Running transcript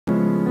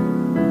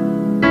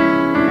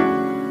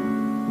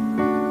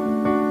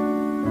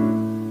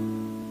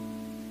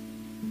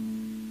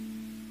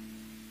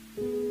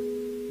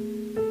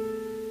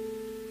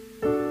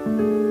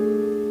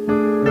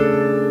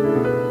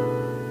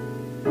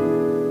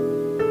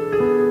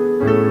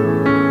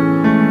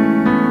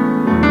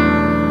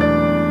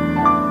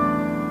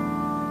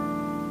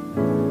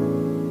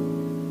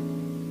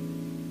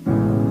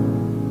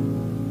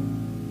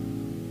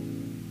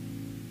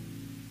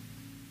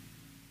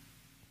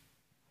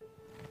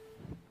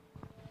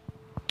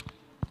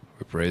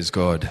Praise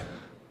God.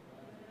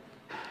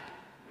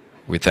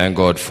 We thank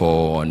God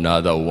for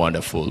another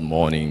wonderful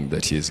morning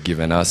that He has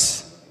given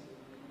us.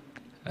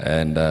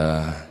 And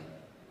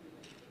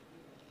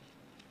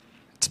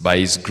it's by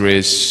His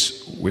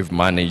grace we've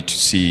managed to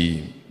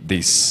see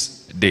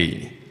this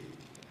day.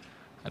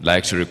 I'd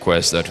like to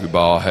request that we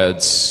bow our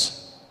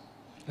heads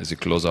as we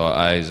close our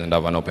eyes and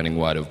have an opening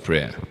word of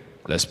prayer.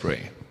 Let's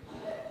pray.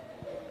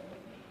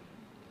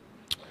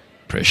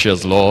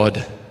 Precious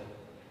Lord,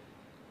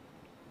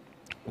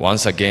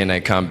 once again I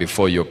come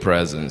before your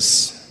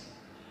presence,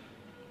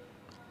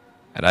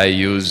 and I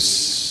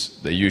use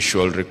the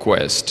usual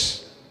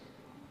request,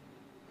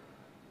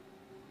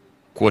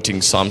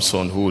 quoting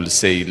Samson, who will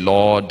say,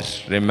 Lord,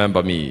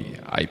 remember me,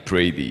 I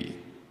pray thee.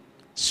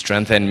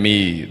 Strengthen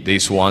me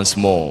this once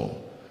more,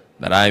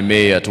 that I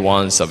may at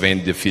once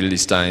avenge the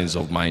Philistines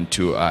of mine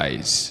 2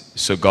 eyes.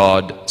 So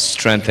God,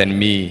 strengthen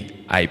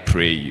me, I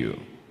pray you.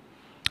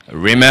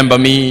 Remember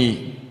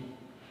me,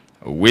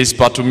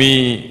 whisper to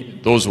me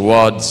those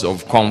words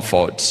of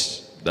comfort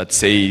that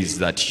says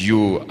that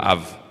you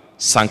have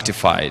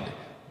sanctified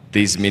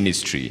this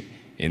ministry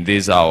in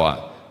this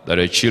hour, that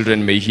your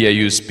children may hear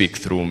you speak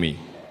through me.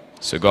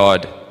 So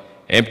God,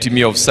 empty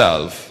me of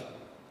self,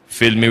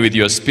 fill me with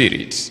your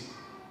spirit.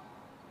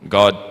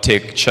 God,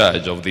 take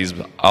charge of this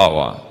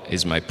hour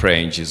is my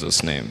prayer in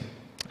Jesus' name.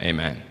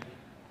 Amen.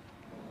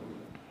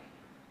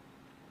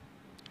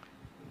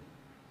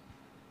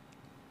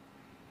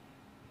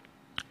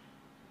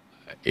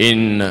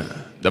 In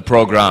the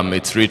program,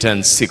 it's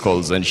written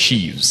sickles and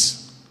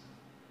sheaves.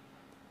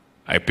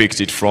 I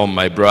picked it from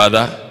my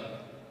brother,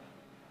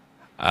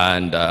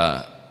 and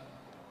I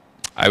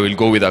will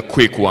go with a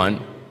quick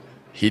one.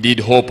 He did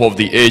Hope of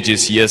the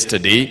Ages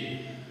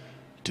yesterday.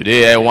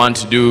 Today I want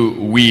to do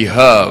We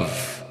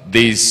Have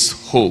This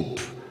Hope.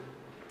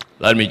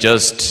 Let me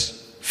just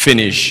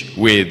finish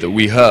with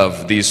We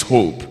Have This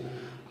Hope.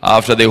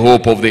 After the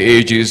Hope of the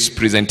Ages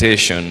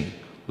presentation,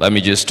 let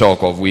me just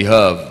talk of We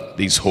Have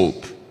This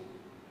Hope.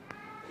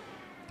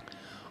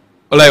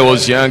 Well, I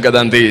was younger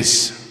than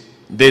this.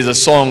 There's a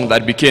song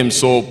that became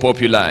so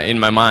popular in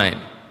my mind.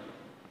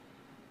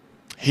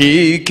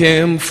 He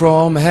came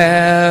from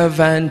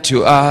heaven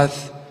to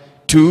earth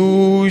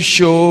to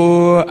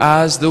show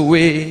us the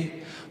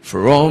way,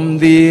 from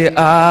the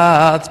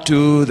earth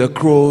to the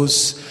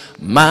cross.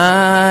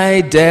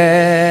 My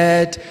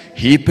debt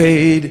he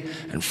paid,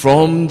 and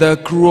from the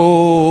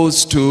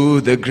cross to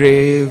the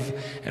grave,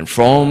 and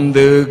from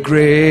the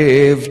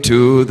grave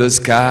to the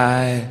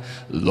sky.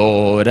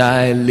 Lord,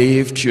 I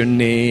lift your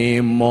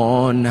name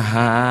on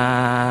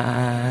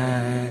high.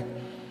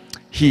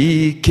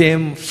 He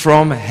came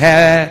from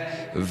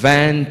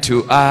heaven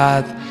to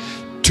earth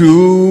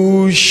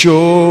to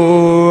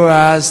show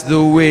us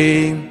the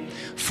way,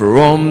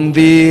 from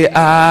the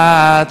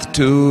earth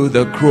to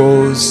the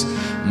cross.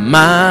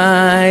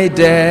 My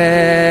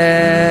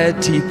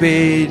debt he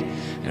paid,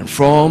 and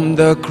from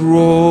the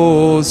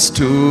cross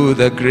to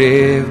the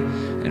grave,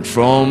 and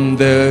from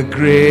the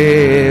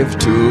grave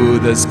to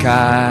the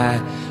sky.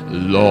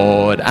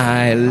 Lord,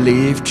 I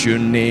lift your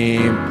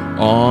name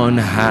on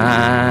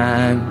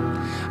high.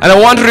 And I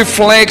want to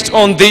reflect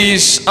on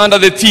this under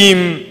the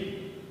theme,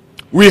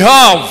 we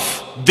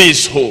have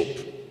this hope.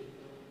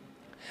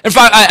 In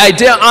fact, I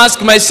dare ask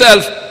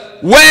myself,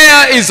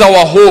 where is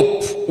our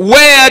hope?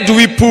 Where do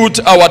we put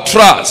our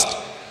trust?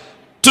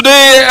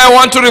 Today, I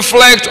want to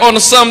reflect on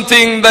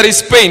something that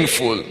is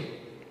painful.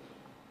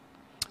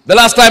 The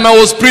last time I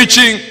was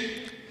preaching,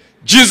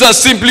 Jesus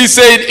simply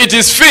said, it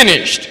is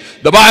finished.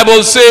 The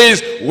Bible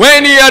says,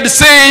 when he had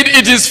said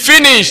it is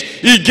finished,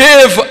 he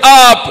gave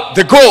up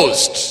the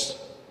ghost.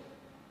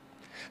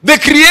 The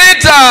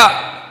Creator,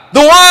 the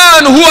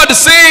one who had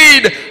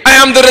said, I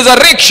am the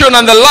resurrection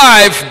and the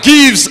life,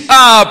 gives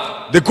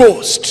up the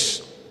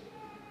ghost.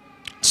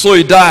 So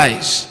he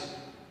dies.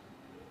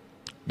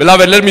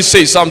 Beloved, let me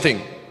say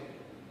something.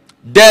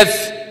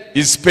 Death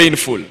is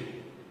painful.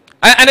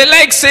 And I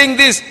like saying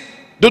this.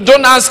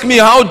 Don't ask me,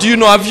 how do you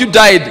know? Have you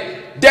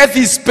died? Death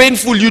is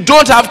painful. You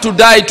don't have to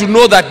die to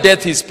know that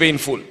death is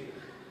painful.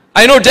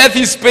 I know death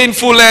is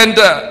painful, and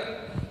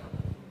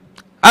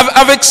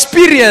I've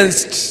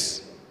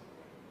experienced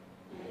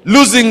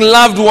losing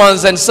loved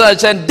ones and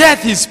such, and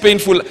death is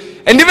painful.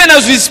 And even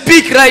as we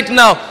speak right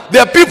now,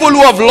 there are people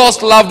who have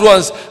lost loved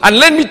ones. And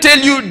let me tell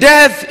you,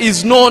 death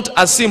is not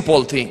a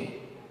simple thing.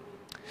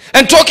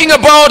 And talking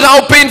about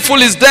how painful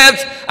is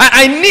death,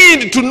 I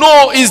need to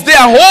know, is there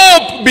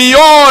hope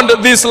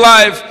beyond this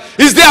life?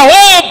 Is there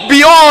hope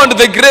beyond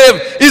the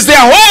grave? Is there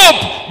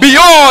hope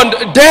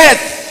beyond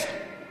death?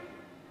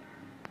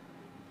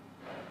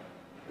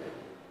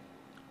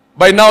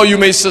 By now you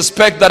may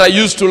suspect that I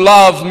used to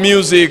love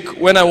music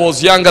when I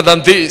was younger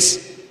than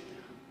this.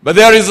 But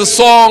there is a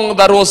song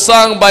that was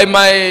sung by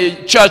my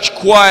church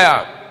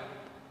choir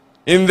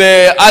in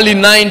the early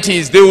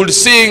 90s. They would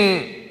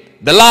sing,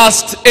 the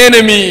last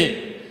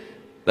enemy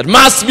that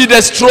must be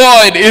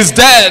destroyed is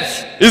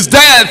death, is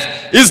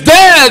death, is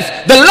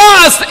death. The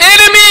last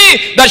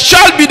enemy that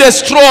shall be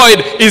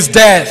destroyed is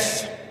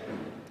death.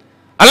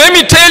 And let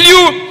me tell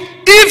you,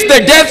 if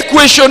the death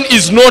question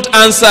is not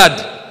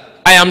answered,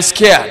 I am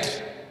scared.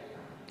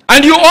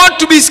 And you ought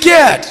to be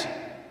scared.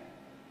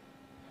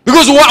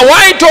 Because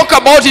why talk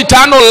about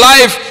eternal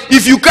life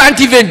if you can't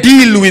even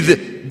deal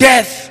with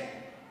death?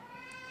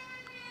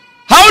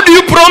 How do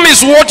you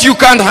promise what you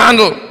can't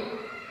handle?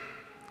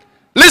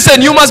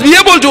 Listen, you must be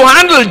able to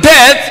handle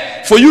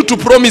death for you to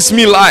promise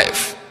me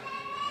life.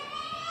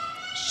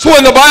 So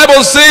when the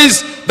Bible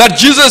says that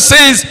Jesus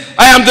says,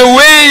 I am the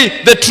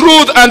way, the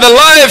truth, and the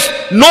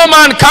life, no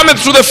man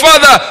cometh to the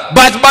Father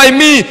but by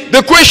me.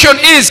 The question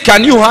is,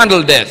 can you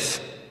handle death?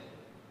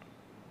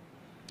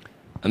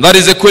 And that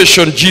is a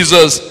question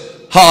Jesus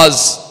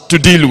has to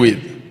deal with.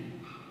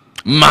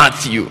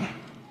 Matthew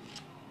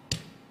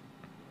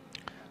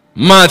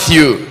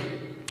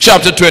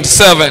chapter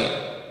 27.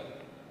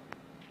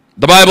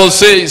 The Bible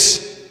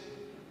says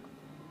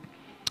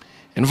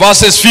in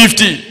verses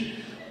 50,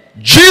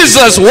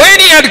 Jesus, when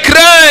he had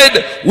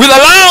cried with a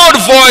loud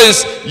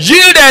voice,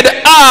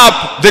 yielded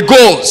up the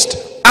ghost.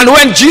 And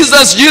when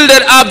Jesus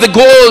yielded up the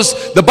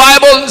ghost, the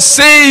Bible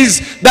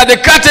says that the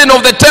curtain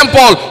of the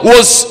temple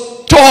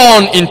was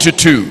torn into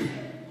two.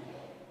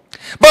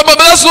 But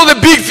that's not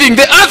the big thing.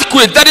 The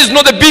earthquake, that is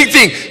not the big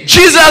thing.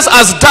 Jesus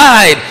has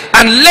died.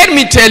 And let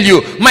me tell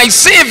you, my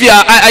Savior,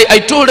 I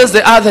told us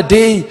the other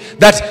day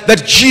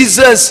that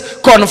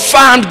Jesus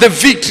confirmed the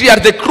victory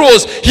at the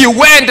cross. He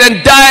went and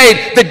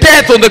died the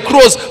death on the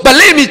cross. But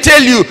let me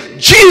tell you,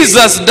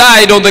 Jesus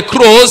died on the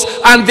cross,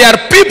 and there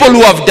are people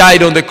who have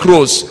died on the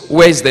cross.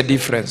 Where is the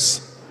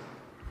difference?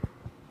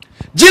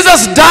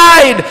 Jesus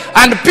died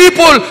and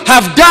people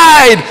have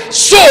died.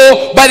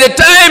 So by the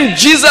time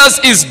Jesus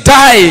is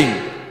dying,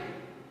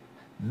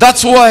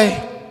 that's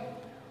why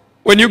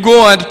when you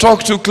go and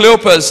talk to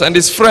Cleopas and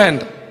his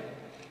friend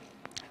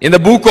in the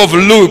book of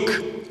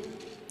Luke,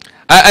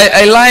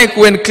 I like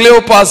when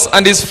Cleopas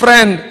and his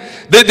friend,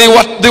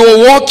 they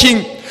were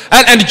walking,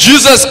 and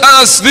Jesus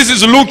asked, this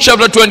is Luke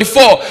chapter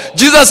 24,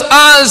 Jesus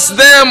asked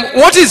them,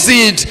 what is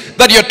it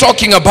that you're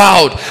talking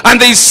about? And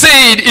they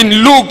said in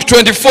Luke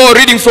 24,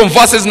 reading from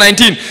verses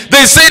 19,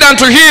 they said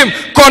unto him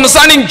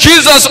concerning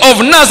Jesus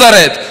of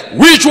Nazareth,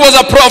 which was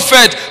a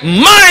prophet,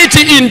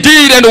 mighty in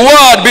deed and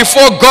word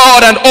before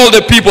God and all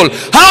the people,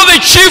 how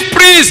the chief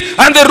priests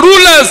and the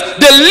rulers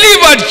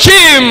delivered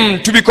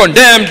him to be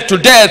condemned to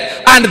death,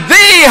 and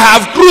they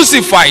have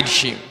crucified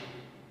him.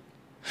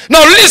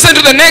 Now listen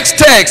to the next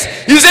text.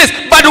 He says,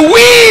 but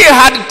we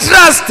had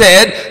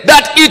trusted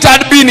that it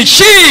had been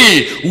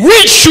he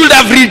which should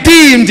have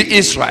redeemed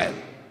Israel.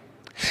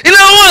 In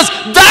other words,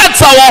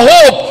 that's our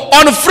hope.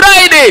 On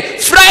Friday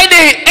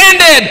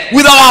ended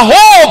with our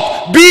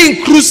hope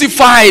being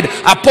crucified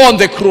upon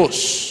the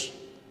cross.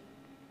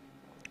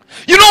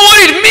 You know what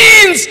it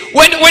means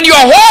when your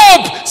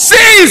hope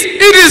says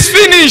it is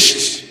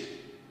finished?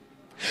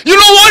 You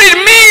know what it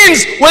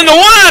means when the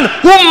one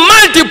who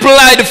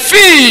multiplied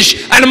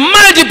fish and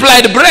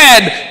multiplied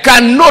bread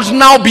cannot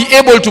now be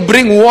able to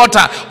bring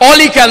water. All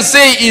he can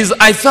say is,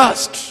 I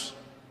thirst.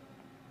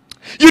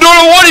 You don't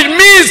know what it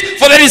means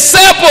for the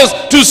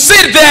disciples to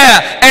sit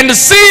there and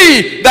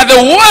see that the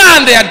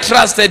one they had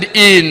trusted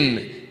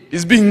in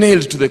is being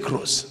nailed to the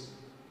cross.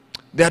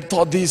 They had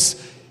thought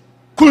this,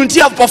 couldn't he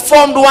have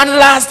performed one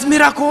last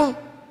miracle?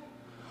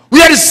 We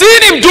had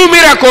seen him do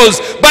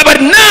miracles, but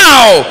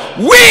now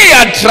we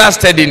are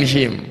trusted in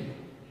him.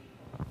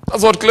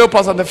 That's what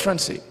Cleopas and the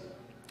friends say.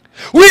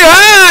 We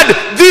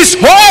had this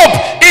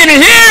hope in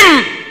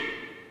him.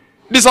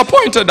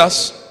 Disappointed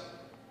us.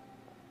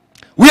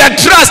 We had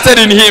trusted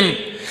in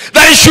him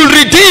that he should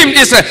redeem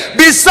Israel.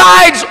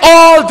 Besides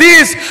all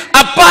this,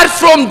 apart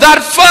from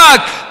that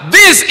fact,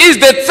 this is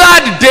the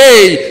third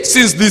day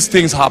since these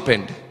things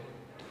happened.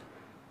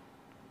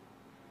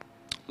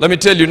 Let me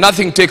tell you,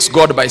 nothing takes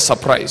God by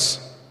surprise.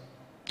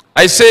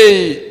 I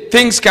say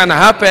things can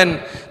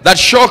happen that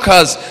shock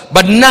us,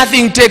 but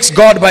nothing takes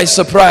God by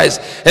surprise.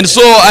 And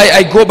so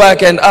I go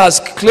back and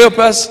ask,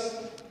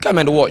 Cleopas, come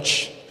and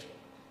watch.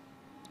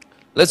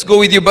 Let's go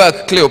with you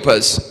back,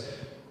 Cleopas,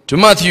 to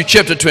Matthew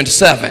chapter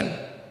 27.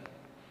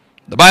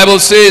 The Bible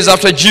says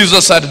after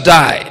Jesus had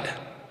died,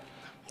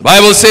 the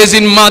Bible says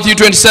in Matthew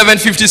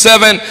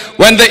 27:57,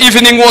 when the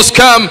evening was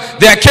come,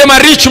 there came a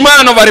rich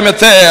man of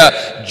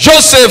Arimathea,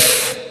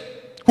 Joseph,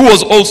 who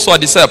was also a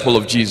disciple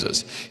of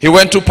Jesus. He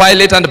went to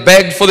Pilate and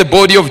begged for the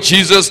body of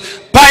Jesus.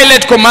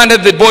 Pilate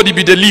commanded the body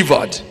be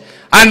delivered.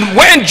 And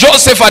when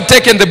Joseph had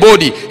taken the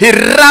body, he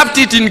wrapped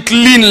it in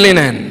clean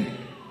linen.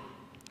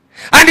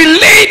 And he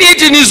laid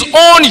it in his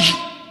own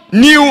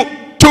new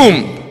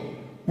tomb,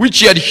 which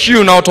he had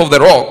hewn out of the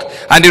rock.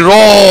 And he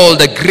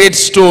rolled a great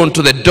stone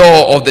to the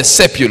door of the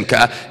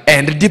sepulchre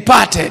and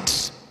departed.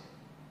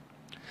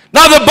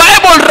 Now the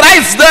Bible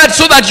writes that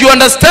so that you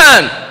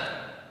understand.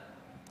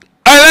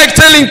 I like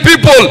telling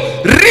people,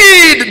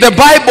 read the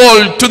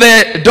Bible to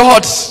the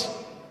dots.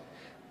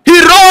 He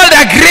rolled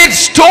a great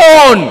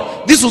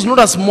stone. This was not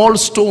a small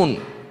stone.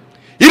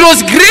 It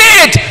was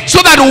great,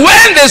 so that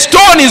when the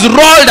stone is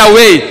rolled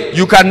away,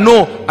 you can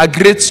know a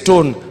great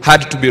stone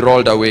had to be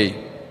rolled away.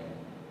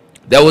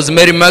 There was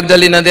Mary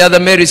Magdalene and the other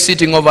Mary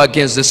sitting over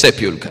against the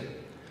sepulchre.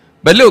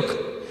 But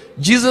look,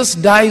 Jesus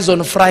dies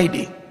on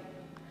Friday.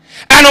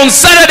 And on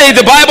Saturday,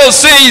 the Bible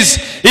says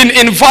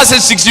in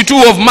verses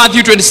 62 of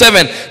Matthew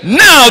 27,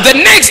 now the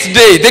next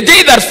day, the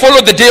day that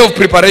followed the day of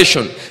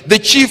preparation, the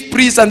chief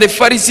priests and the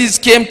Pharisees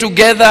came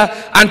together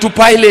unto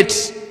Pilate.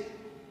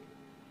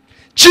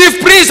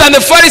 Chief priests and the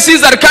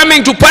Pharisees are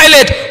coming to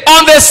Pilate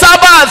on the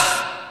Sabbath.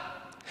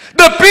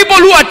 The people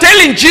who are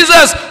telling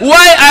Jesus,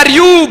 why are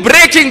you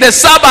breaking the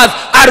Sabbath,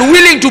 are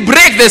willing to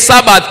break the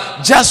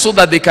Sabbath just so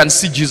that they can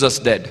see Jesus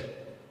dead.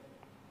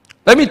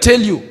 Let me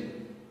tell you,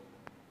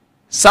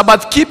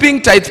 Sabbath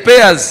keeping tithe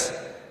payers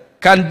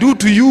can do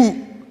to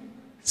you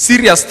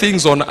serious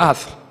things on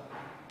earth.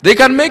 They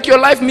can make your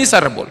life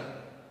miserable.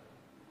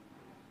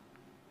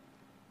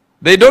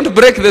 They don't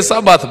break the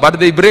Sabbath, but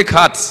they break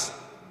hearts.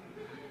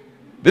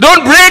 They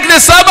don't break the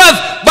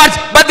Sabbath,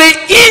 but they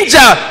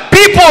injure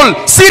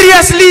people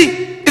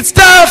seriously. It's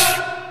tough.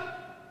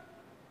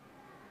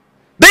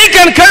 They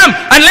can come,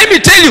 and let me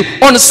tell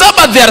you, on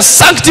Sabbath they are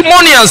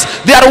sanctimonious.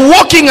 They are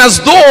walking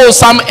as though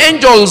some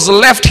angels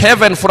left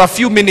heaven for a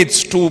few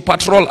minutes to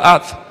patrol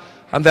earth,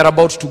 and they're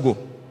about to go.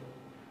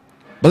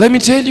 But let me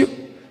tell you,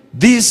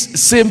 these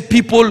same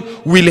people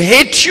will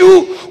hate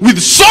you with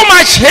so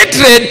much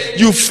hatred,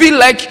 you feel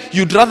like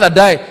you'd rather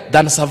die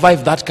than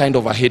survive that kind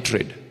of a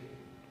hatred.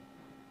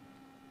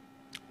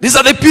 These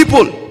are the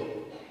people.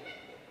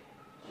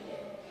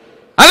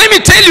 And let me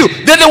tell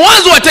you, they're the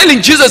ones who are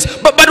telling Jesus,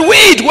 but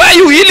wait, why are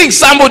you healing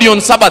somebody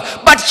on Sabbath?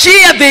 But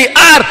here they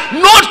are,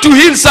 not to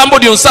heal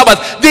somebody on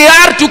Sabbath. They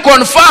are to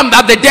confirm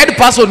that the dead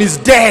person is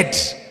dead.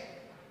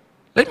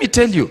 Let me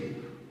tell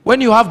you,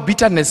 when you have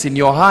bitterness in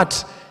your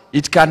heart,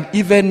 it can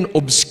even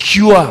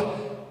obscure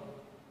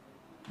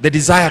the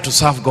desire to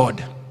serve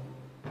God.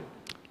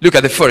 Look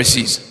at the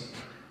Pharisees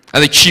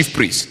and the chief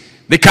priests.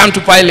 They come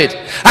to Pilate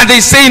and they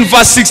say in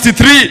verse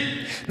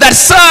 63 that,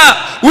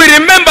 sir, we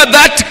remember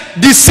that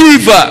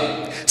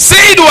deceiver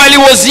said while he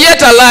was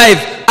yet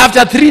alive,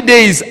 after 3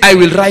 days I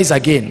will rise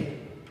again.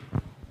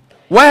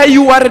 Why are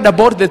you worried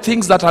about the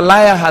things that a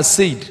liar has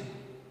said?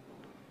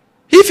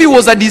 If he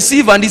was a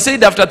deceiver and he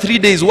said after 3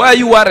 days, why are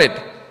you worried?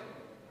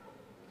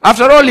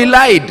 After all, he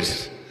lied.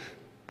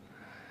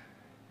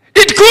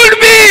 It could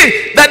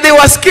be that they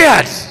were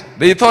scared.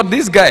 They thought,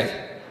 this guy,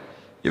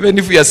 even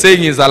if we are saying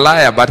he's a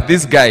liar, but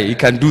this guy, he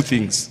can do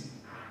things.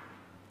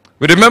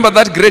 We remember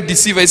that great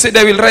deceiver. He said,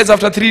 I will rise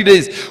after 3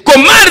 days.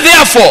 Command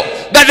therefore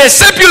that the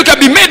sepulchre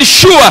be made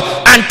sure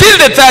until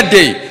the third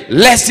day,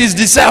 lest his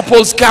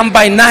disciples come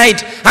by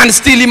night and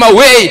steal him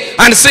away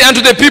and say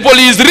unto the people,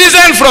 he is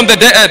risen from the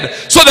dead.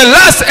 So the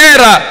last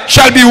era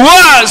shall be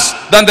worse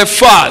than the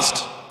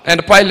first.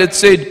 And Pilate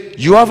said,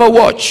 you have a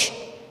watch.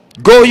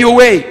 Go your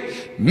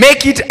way.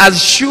 Make it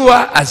as sure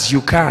as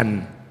you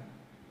can.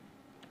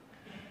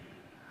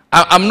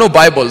 I'm no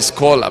Bible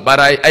scholar, but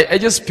I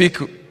just speak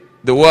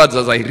the words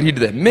as I read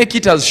them. Make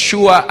it as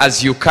sure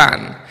as you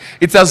can.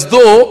 It's as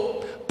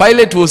though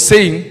Pilate was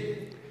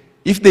saying,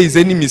 if there is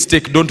any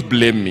mistake, don't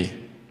blame me.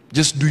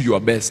 Just do your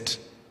best.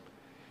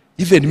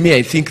 Even me,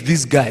 I think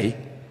this guy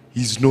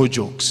is no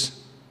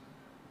jokes.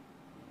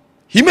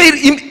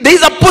 There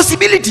is a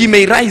possibility he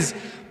may rise,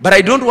 but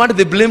I don't want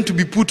the blame to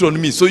be put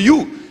on me. So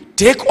you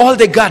take all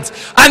the guards.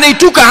 And they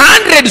took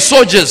 100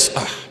 soldiers.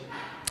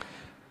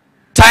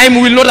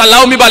 Time will not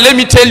allow me, but let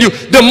me tell you,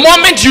 the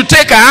moment you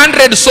take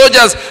 100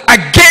 soldiers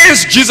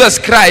against Jesus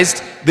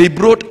Christ, they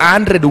brought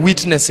 100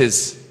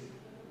 witnesses.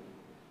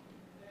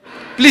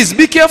 Please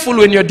be careful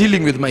when you're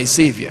dealing with my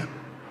Savior.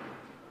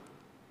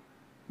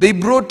 They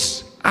brought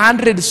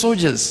 100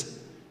 soldiers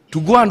to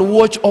go and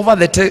watch over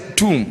the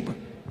tomb.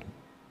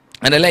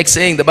 And I like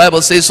saying, the Bible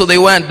says, so they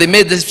went, they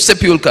made the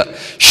sepulchre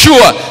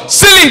sure,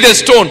 sealing the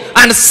stone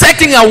and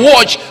setting a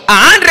watch,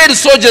 100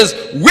 soldiers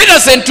with a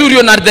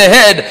centurion at the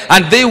head,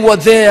 and they were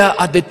there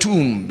at the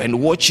tomb and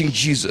watching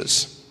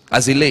Jesus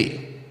as he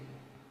lay.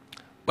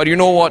 But you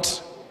know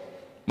what?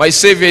 My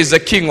Savior is the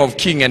King of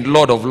kings and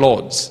Lord of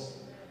lords.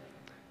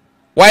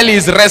 While he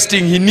is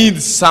resting, he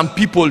needs some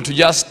people to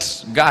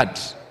just guard.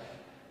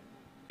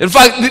 In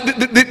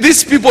fact,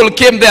 these people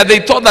came there,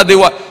 they thought that they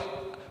were...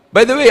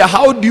 By the way,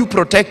 how do you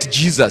protect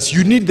Jesus?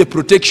 You need the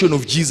protection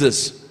of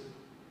Jesus.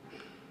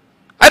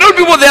 I told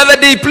people the other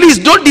day, please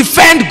don't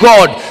defend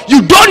God.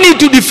 You don't need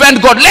to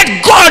defend God.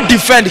 Let God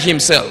defend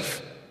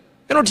himself.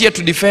 You're not here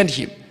to defend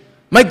him.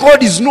 My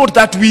God is not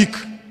that weak.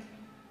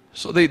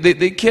 So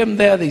they came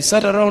there, they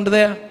sat around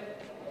there.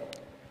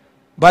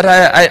 But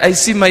I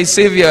see my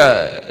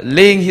Savior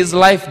laying his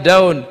life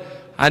down,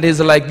 and he's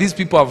like, these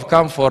people have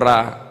come for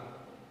a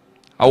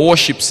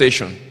worship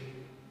session.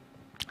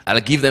 I'll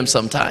give them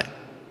some time.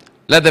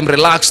 Let them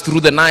relax through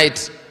the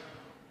night.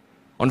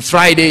 On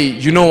Friday,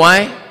 you know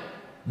why?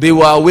 They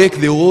were awake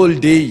the whole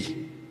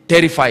day,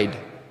 terrified.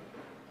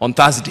 On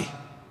Thursday,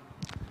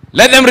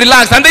 let them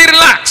relax, and they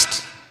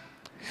relaxed.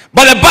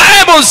 But the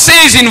Bible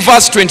says in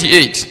verse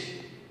 28,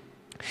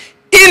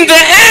 in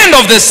the end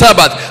of the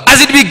Sabbath,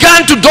 as it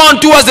began to dawn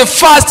towards the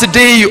first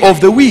day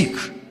of the week.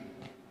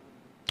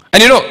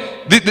 And you know,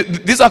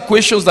 these are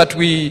questions that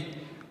we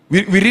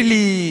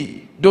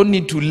really don't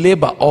need to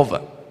labor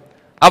over.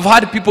 I've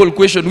had people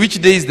question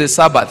which day is the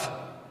Sabbath.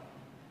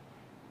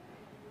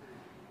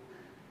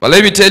 But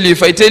let me tell you,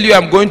 if I tell you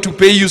I'm going to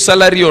pay you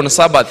salary on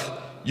Sabbath,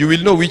 you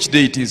will know which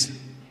day it is.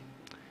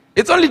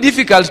 It's only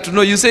difficult to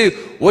know. You say,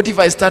 what if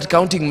I start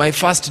counting my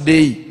first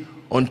day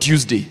on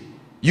Tuesday?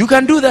 You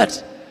can do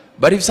that.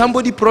 But if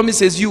somebody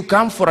promises you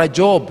come for a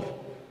job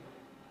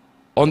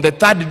on the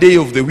third day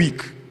of the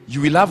week,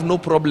 you will have no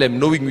problem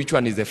knowing which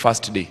one is the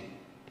first day.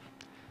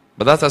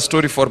 But that's a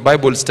story for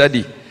Bible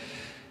study. It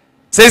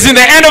says, in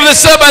the end of the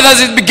Sabbath,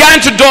 as it began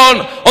to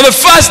dawn on the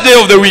first day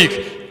of the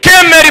week,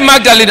 came Mary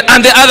Magdalene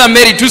and the other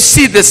Mary to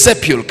see the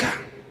sepulchre.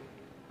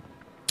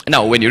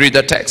 Now, when you read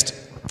the text,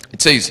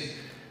 it says,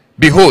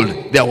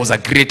 behold, there was a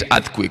great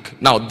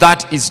earthquake. Now,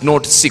 that is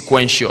not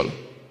sequential.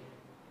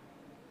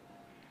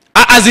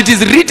 As it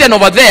is written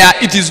over there,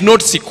 it is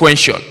not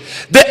sequential.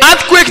 The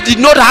earthquake did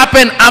not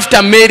happen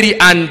after Mary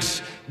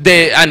and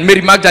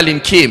Mary Magdalene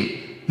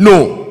came.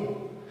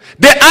 No.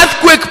 The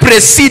earthquake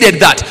preceded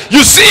that.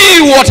 You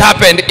see, what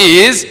happened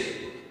is,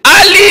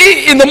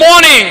 early in the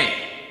morning,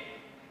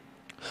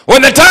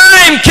 when the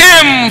time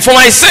came for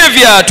my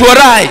Savior to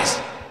arise,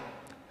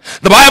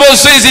 the Bible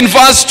says in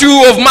verse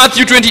 2 of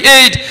Matthew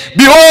 28,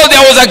 behold,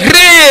 there was a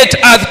great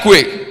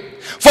earthquake.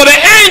 For the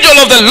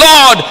angel of the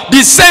Lord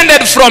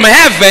descended from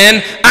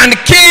heaven and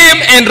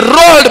came and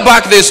rolled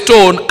back the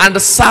stone and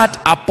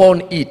sat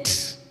upon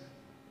it.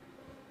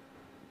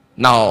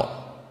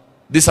 Now,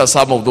 these are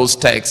some of those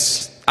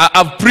texts.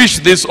 I've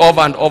preached this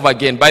over and over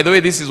again. By the way,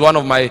 this is one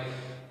of my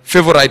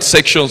favorite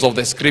sections of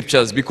the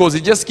scriptures because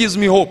it just gives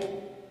me hope.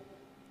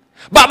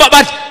 But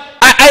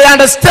I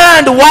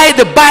understand why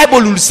the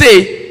Bible will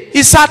say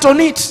he sat on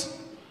it.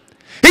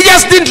 He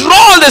just didn't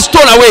roll the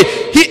stone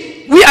away.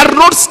 We are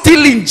not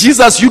stealing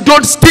Jesus. You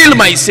don't steal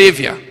my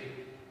Savior.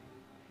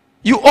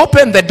 You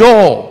open the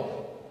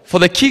door for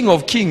the King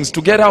of Kings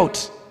to get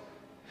out.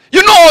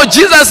 You know,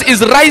 Jesus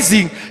is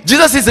rising.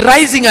 Jesus is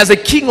rising as a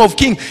King of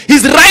Kings.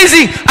 He's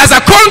rising as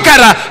a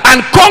conqueror.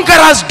 And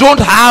conquerors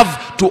don't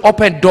have to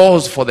open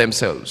doors for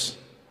themselves.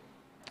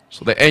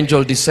 So the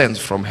angel descends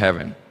from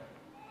heaven.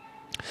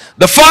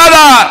 The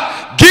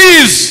Father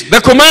gives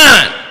the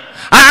command.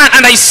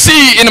 And I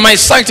see in my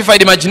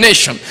sanctified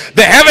imagination,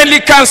 the heavenly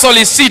council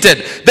is seated.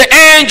 The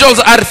angels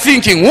are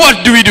thinking,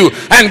 what do we do?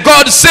 And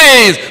God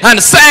says,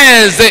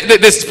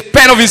 the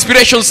pen of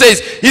inspiration says,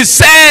 he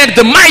sent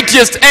the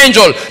mightiest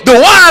angel, the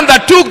one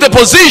that took the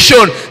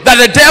position that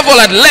the devil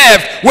had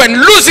left. When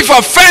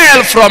Lucifer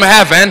fell from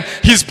heaven,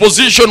 his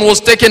position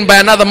was taken by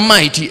another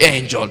mighty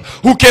angel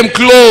who came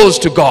close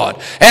to God.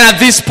 And at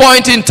this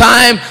point in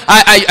time,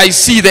 I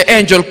see the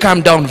angel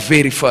come down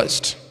very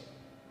first.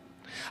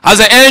 As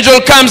the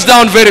angel comes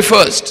down very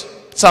first,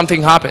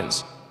 something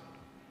happens.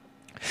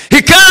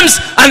 He comes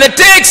and the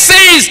text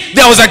says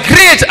there was a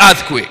great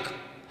earthquake.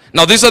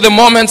 Now these are the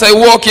moments I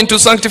walk into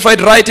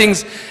sanctified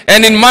writings,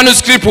 and in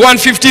manuscript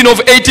 115 of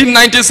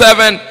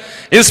 1897,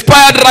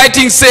 inspired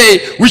writings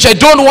say, which I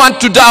don't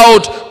want to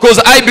doubt because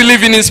I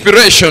believe in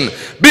inspiration.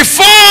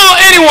 Before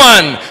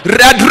anyone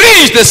had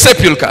reached the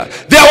sepulchre,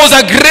 there was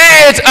a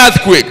great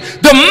earthquake.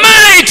 The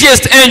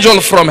mightiest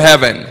angel from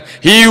heaven,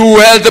 he who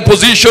held the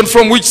position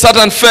from which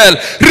Satan fell,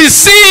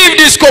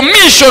 received his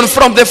commission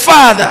from the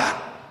Father.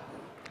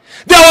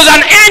 There was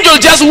an angel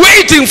just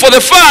waiting for the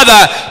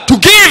Father to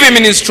give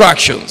him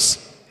instructions.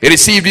 He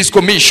received his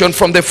commission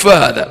from the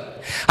Father.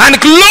 And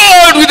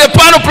clothed with the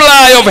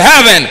panoply of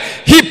heaven,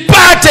 he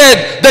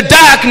parted the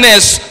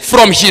darkness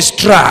from his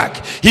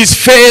track. His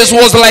face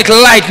was like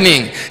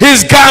lightning.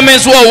 His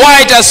garments were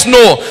white as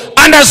snow.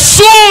 And as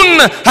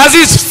soon as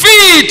his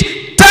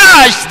feet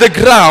touched the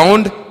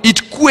ground,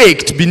 it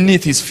quaked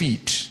beneath his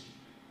feet.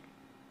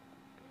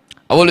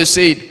 I always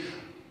said,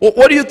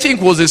 what do you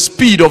think was the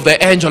speed of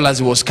the angel as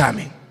he was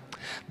coming?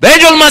 The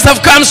angel must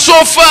have come so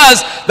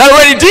fast that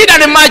when he did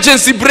an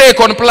emergency brake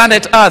on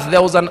planet Earth,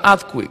 there was an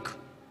earthquake.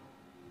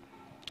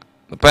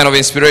 The pen of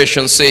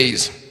inspiration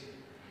says,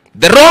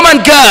 the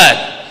Roman guard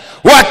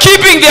were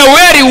keeping their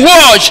weary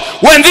watch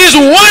when this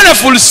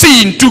wonderful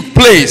scene took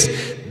place.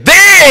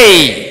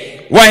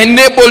 They were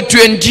enabled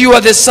to endure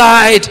the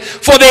sight,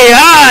 for they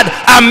had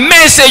a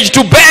message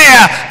to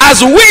bear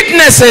as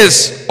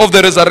witnesses of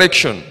the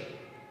resurrection.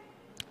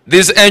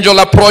 This angel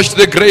approached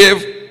the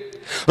grave,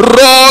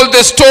 rolled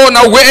the stone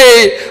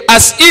away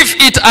as if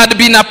it had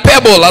been a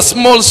pebble, a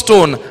small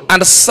stone,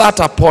 and sat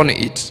upon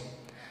it.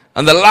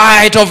 And the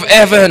light of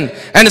heaven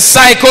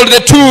encircled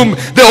the tomb.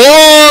 The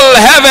whole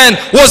heaven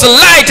was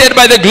lighted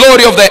by the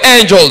glory of the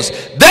angels.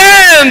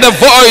 Then the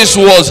voice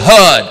was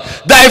heard,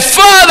 thy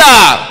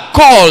Father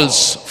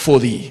calls for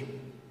thee.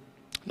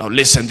 Now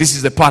listen, this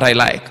is the part I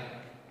like.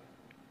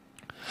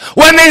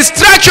 When the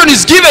instruction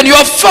is given,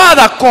 your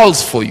Father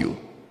calls for you.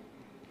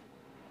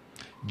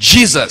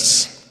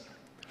 Jesus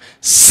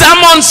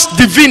summons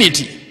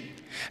divinity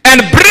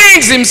and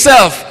brings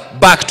himself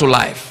back to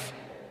life.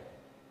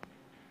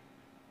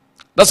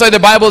 That's why the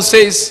Bible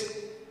says,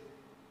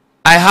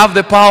 I have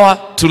the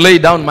power to lay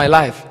down my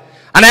life,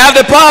 and I have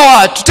the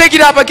power to take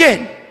it up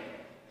again.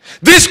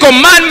 This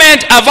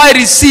commandment have I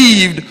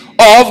received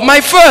of my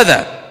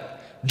Father.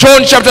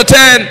 John chapter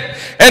 10,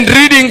 and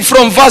reading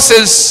from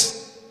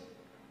verses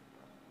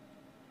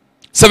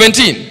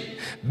 17.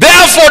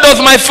 Therefore doth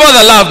my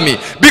Father love me,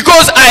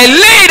 because I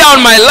lay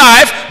down my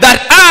life,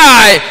 that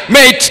I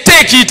may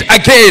take it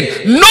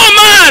again. No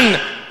man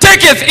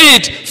taketh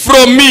it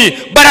from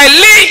me, but I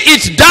lay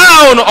it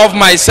down of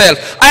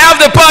myself. I have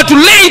the power to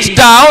lay it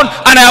down,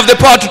 and I have the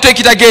power to take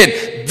it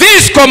again.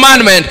 This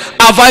commandment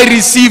have I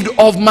received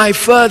of my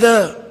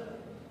Father.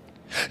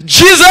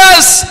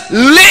 Jesus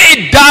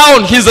laid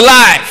down his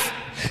life.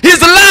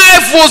 His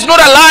life was not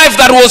a life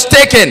that was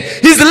taken.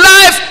 His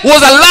life was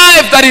a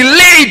life that he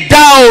laid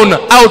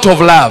down out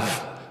of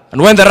love.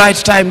 And when the right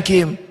time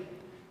came,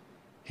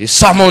 he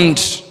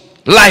summoned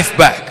life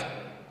back.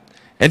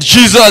 And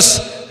Jesus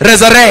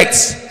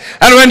resurrects.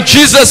 And when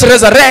Jesus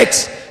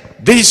resurrects,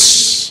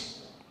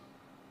 this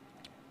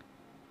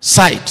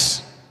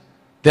sight,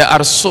 there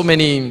are so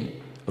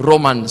many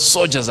Roman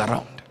soldiers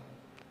around.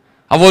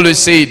 I've always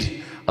said,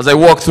 as I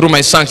walk through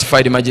my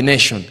sanctified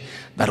imagination,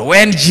 that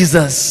when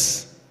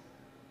Jesus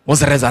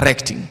was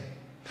resurrecting,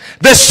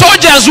 the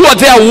soldiers who were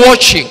there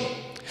watching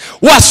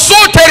were so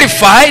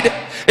terrified.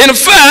 In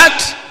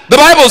fact, the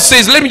Bible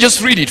says, let me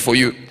just read it for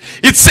you.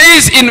 It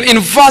says in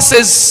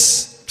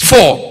verses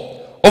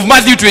 4 of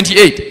Matthew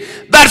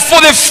 28, that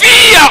for the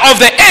fear of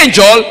the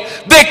angel,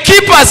 the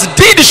keepers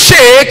did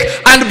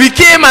shake and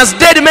became as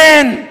dead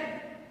men.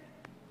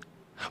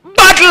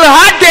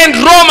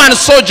 Battle-hardened Roman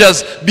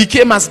soldiers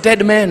became as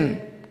dead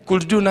men.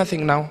 Could do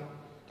nothing now.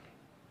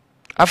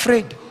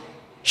 Afraid.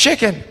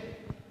 Shaken.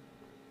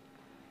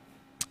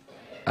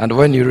 And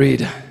when you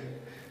read,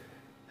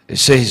 it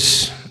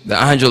says,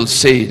 the angel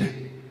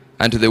said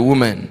unto the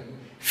woman,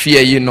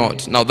 fear ye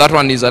not. Now that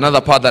one is another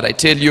part that I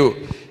tell you,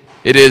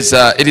 it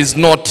is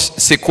not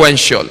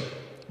sequential.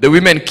 The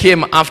women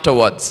came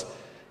afterwards.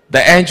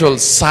 The angel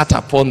sat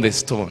upon the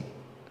stone.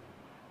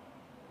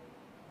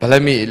 But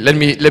let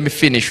me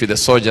finish with the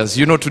soldiers.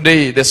 You know,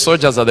 today the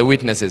soldiers are the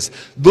witnesses.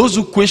 Those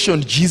who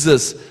questioned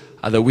Jesus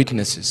are the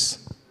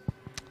witnesses.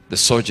 The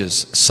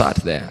soldiers sat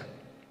there.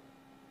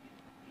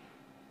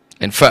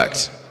 In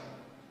fact,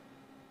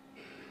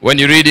 when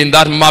you read in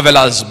that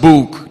marvelous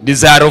book,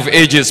 Desire of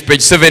Ages,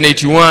 page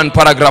 781,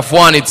 paragraph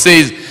 1, it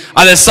says,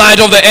 at the sight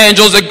of the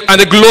angels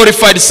and the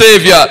glorified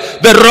Savior,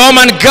 the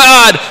Roman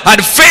guard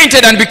had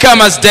fainted and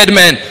become as dead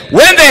men.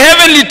 When the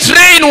heavenly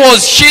train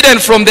was hidden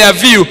from their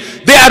view,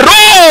 they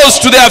arose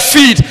to their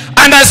feet,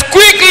 and as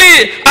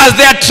quickly as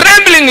their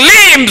trembling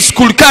limbs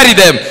could carry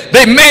them,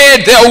 they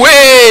made their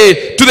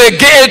way to the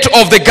gate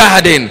of the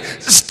garden.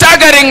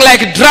 Staggering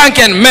like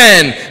drunken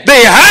men,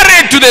 they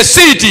hurried to the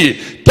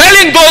city,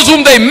 telling those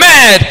whom they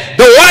met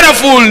the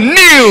wonderful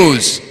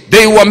news.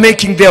 They were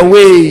making their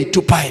way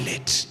to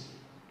Pilate.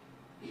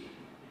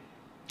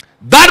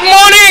 That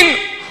morning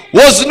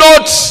was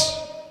not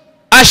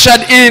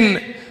ushered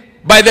in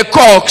by the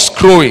cocks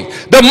crowing.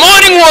 The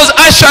morning was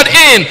ushered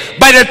in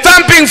by the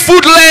thumping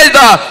foot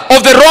leather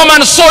of the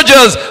Roman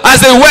soldiers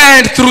as they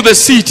went through the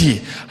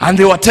city. And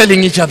they were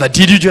telling each other,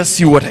 did you just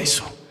see what I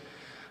saw?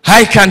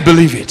 I can't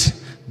believe it.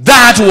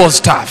 That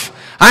was tough.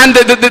 And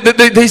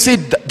they said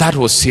that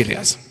was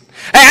serious.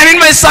 And in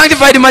my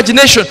sanctified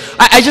imagination,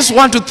 I just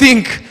want to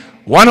think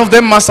one of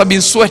them must have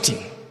been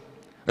sweating.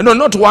 No,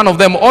 not one of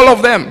them, all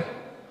of them.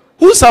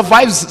 Who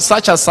survives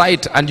such a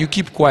sight and you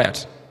keep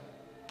quiet?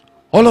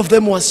 All of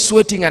them were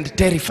sweating and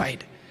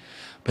terrified.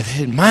 But they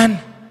said, man,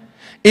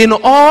 in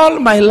all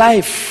my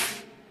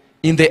life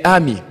in the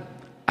army,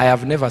 I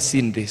have never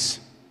seen this.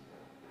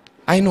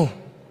 I know.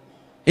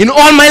 In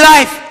all my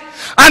life.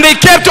 And they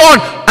kept on.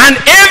 And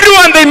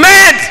everyone they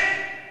met,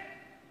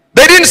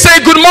 they didn't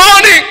say good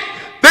morning.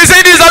 They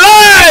said he's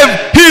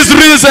alive. He's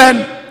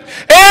risen.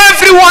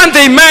 Everyone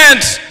they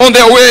met on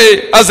their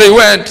way as they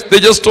went, they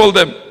just told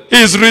them,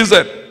 he's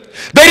risen.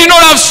 They did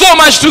not have so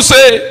much to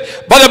say.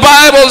 But the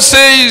Bible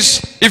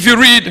says, if you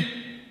read,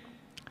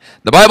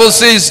 the Bible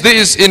says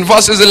this in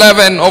verses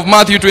 11 of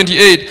Matthew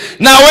 28.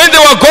 Now when they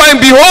were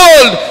going,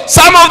 behold,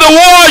 some of the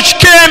watch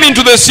came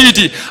into the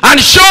city and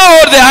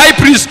showed the high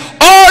priest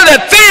all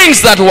the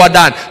things that were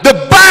done.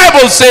 The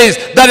Bible says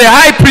that the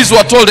high priests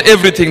were told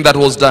everything that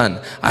was done.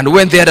 And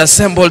when they had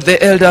assembled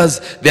the elders,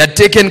 they had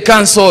taken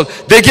counsel,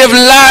 they gave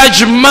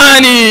large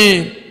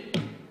money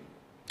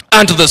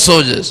unto the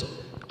soldiers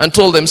and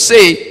told them,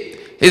 say,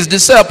 his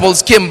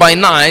disciples came by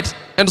night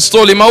and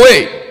stole him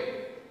away.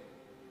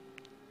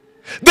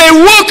 They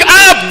woke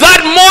up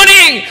that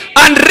morning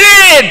and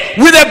read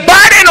with the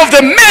burden of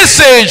the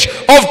message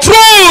of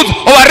truth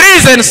of a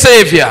risen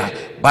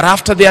Savior. But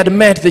after they had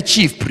met the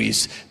chief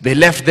priests, they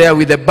left there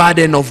with the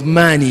burden of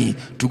money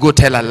to go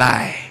tell a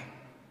lie.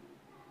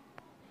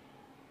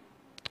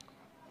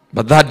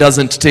 But that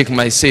doesn't take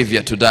my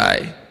Savior to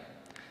die.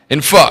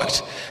 In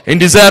fact, in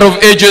Desire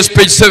of Ages,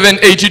 page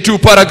 782,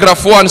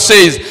 paragraph 1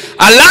 says,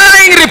 a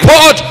lying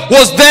report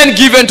was then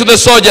given to the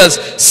soldiers.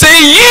 Say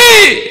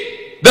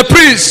ye, the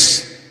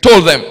priests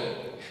told them,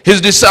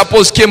 his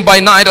disciples came by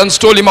night and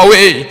stole him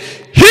away.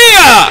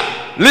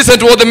 Here, listen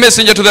to what the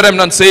messenger to the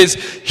remnant says.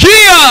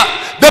 Here,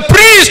 the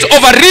priests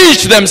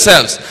overreached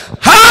themselves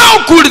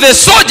How could the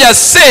soldiers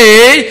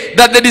say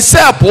that the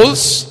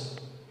disciples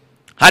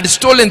had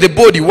stolen the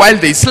body while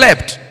they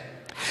slept?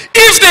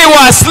 If they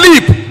were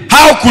asleep,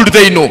 how could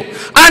they know?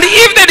 And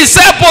if the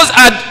disciples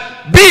had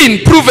been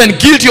proven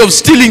guilty of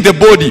stealing the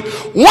body,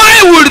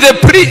 why would the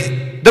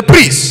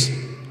priests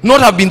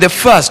not have been the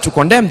first to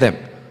condemn them?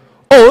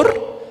 Or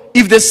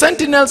if the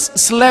sentinels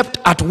slept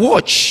at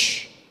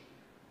watch,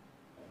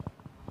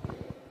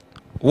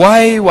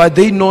 why were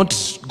they not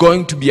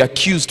going to be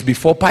accused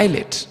before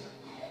Pilate?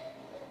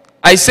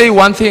 I say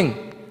one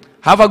thing: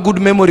 have a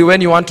good memory when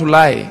you want to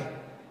lie.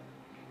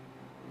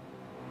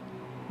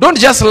 Don't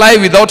just lie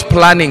without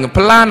planning.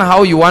 Plan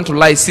how you want to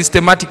lie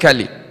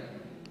systematically.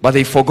 But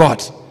they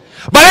forgot.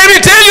 But let me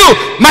tell you,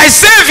 my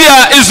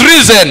Savior is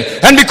risen.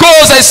 And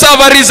because I serve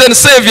a risen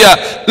Savior,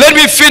 let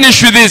me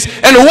finish with this.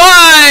 And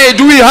why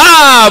do we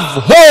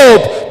have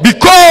hope?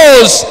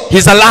 Because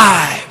He's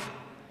alive.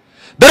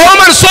 The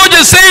Roman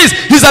soldier says,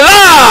 He's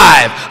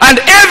alive. And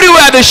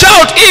everywhere the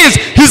shout is,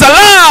 He's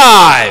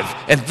alive.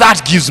 And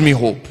that gives me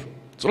hope.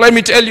 So let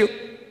me tell you,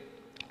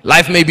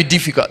 life may be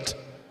difficult,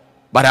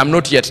 but I'm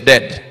not yet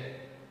dead.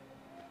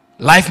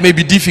 Life may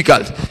be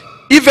difficult.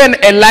 Even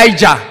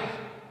Elijah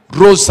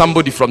rose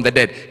somebody from the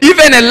dead.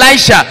 Even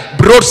Elisha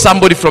brought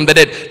somebody from the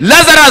dead.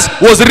 Lazarus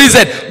was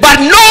risen. But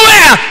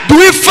nowhere do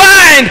we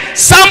find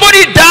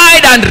somebody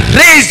died and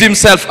raised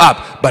himself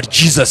up. But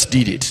Jesus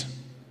did it.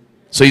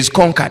 So He's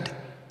conquered.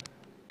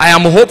 I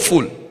am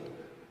hopeful.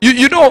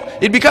 You know,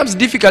 it becomes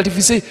difficult if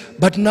you say,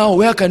 but now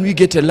where can we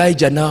get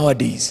Elijah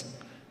nowadays?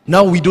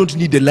 Now we don't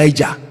need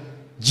Elijah.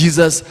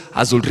 Jesus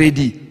has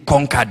already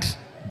conquered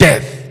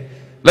death.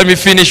 Let me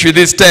finish with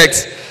this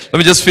text. Let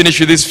me just finish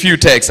with these few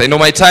texts. I know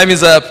my time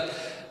is up,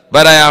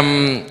 but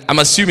I'm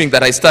assuming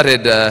that I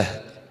started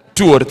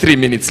 2 or 3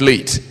 minutes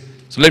late.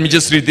 So let me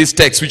just read these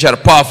texts which are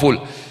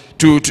powerful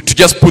to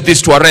just put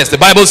this to a rest. The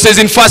Bible says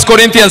in 1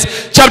 Corinthians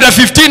chapter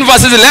 15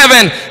 verses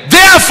 11,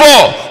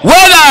 therefore,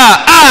 whether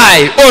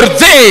I or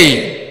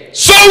they,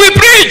 so we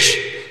preach,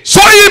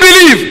 so you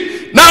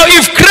believe. Now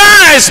if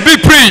Christ be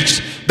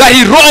preached, that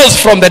He rose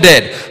from the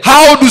dead.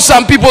 How do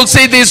some people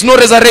say there is no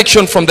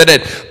resurrection from the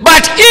dead?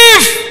 But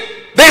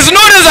if there is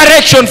no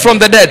resurrection from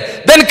the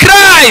dead, then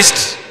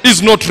Christ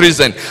is not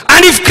risen.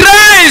 And if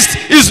Christ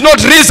is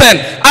not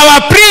risen,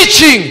 our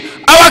preaching,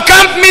 our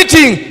camp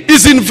meeting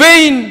is in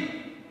vain.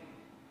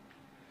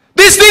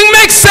 This thing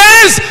makes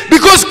sense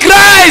because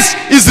Christ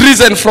is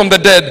risen from the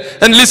dead.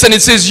 And listen,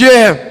 it says,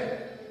 yeah.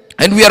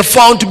 And we are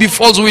found to be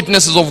false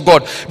witnesses of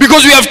God,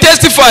 because we have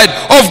testified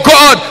of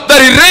God that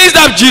He raised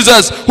up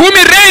Jesus, whom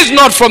He raised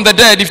not from the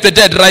dead, if the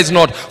dead rise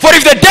not. For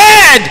if the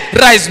dead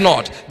rise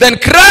not, then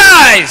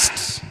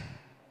Christ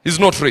is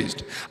not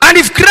raised. And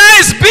if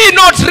Christ be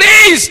not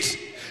raised,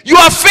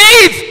 your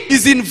faith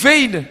is in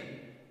vain.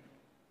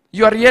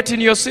 You are yet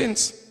in your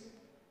sins.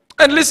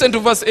 And listen to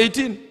verse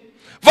 18.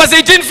 Verse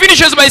 18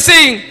 finishes by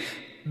saying,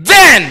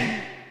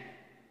 then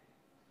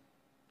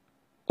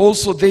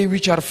also they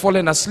which are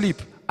fallen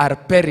asleep are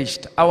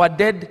perished. Our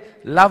dead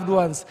loved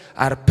ones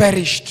are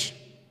perished.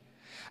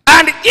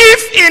 And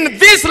if in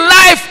this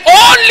life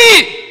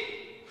only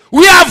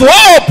we have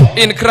hope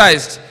in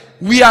Christ,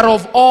 we are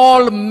of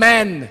all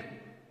men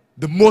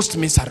the most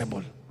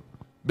miserable.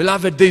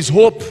 Beloved, there is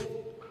hope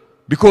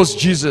because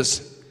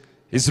Jesus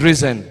is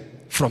risen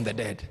from the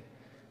dead.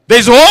 There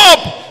is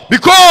hope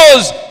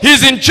because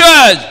He's in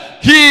charge.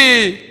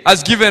 He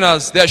has given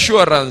us the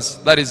assurance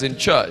that He's in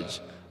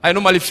charge. I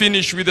normally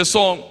finish with a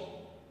song.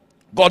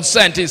 God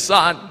sent His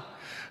Son.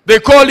 They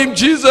call Him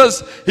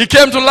Jesus. He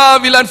came to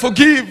love, heal, and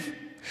forgive.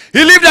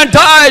 He lived and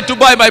died to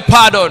buy my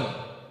pardon.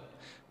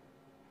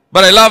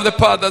 But I love the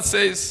part that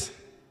says,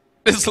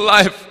 this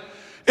life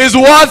is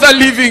worth a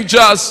living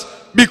just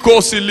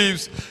because He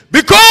lives.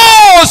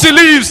 Because He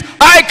lives,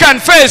 I can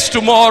face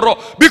tomorrow.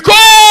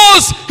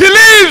 Because He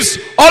lives,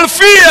 all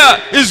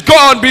fear is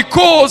gone.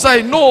 Because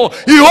I know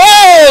He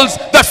holds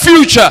the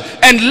future.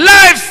 And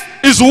life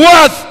is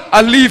worth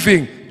a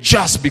living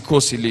just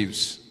because He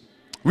lives.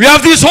 We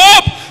have this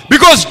hope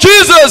because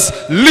Jesus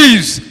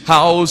lives.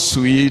 How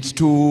sweet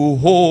to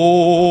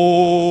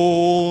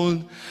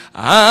hold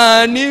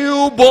a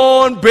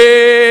newborn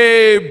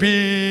baby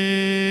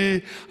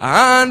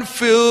and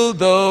feel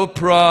the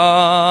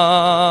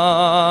pride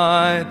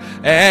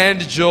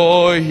and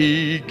joy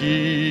He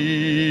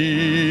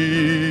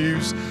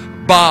gives.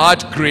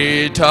 But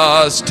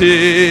greater still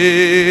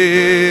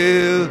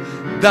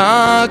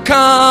the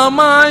calm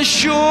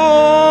assurance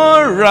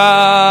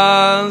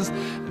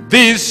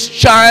this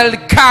child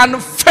can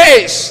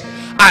face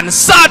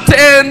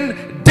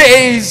uncertain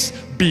days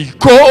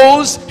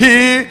because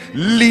He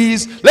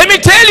lives. Let me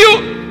tell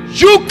you,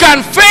 you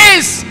can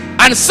face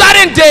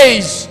uncertain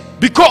days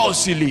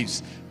because He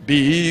lives.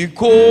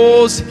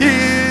 Because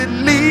He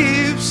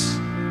lives,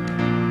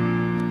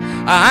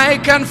 I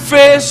can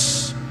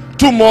face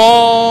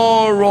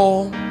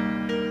tomorrow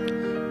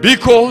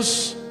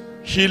because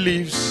He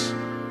lives.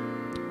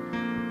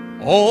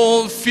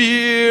 All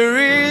fear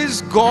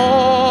is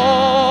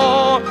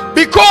gone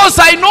because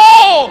I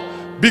know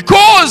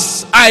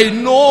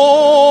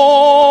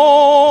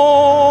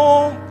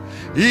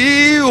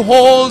He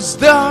holds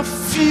the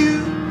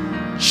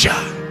future.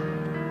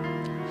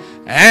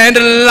 And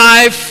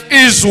life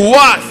is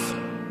worth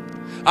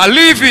a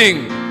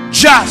living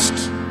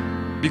just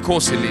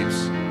because he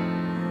lives.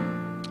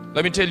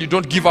 Let me tell you,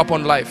 don't give up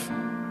on life.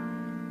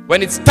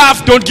 When it's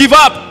tough, don't give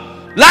up.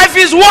 Life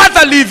is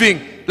worth a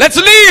living. Let's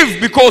live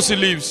because he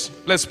lives.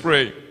 Let's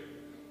pray.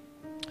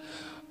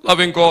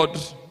 Loving God,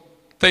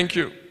 thank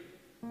you.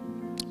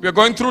 We are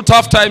going through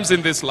tough times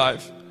in this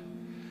life.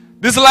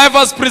 This life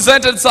has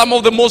presented some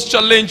of the most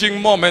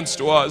challenging moments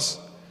to us.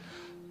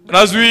 And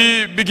as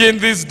we begin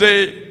this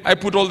day, I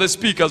put all the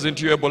speakers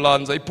into your able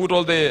hands. I put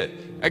all the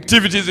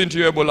activities into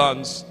your able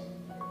hands.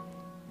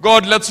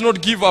 God, let's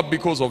not give up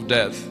because of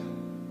death.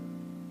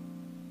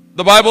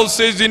 The Bible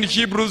says in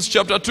Hebrews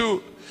chapter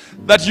 2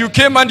 that you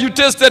came and you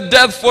tasted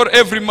death for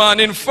every man.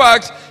 In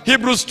fact,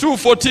 Hebrews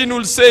 2:14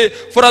 will say,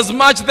 for as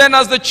much then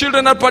as the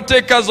children are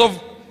partakers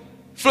of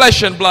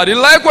flesh and blood, he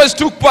likewise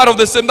took part of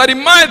the same, that he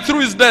might through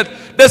his death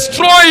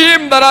destroy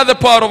him that had the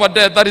power of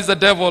death, that is the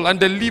devil, and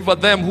deliver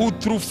them who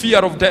through fear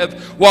of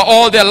death were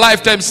all their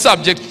lifetime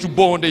subject to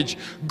bondage.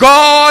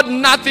 God,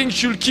 nothing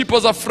should keep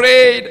us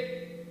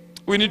afraid.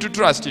 We need to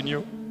trust in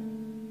you.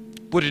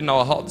 Put it in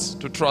our hearts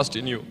to trust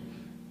in you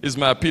is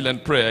my appeal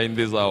and prayer in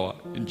this hour.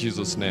 In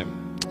Jesus'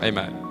 name,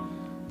 amen.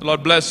 The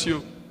Lord bless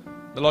you.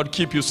 The Lord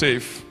keep you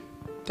safe.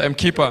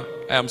 Timekeeper,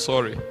 I am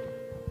sorry.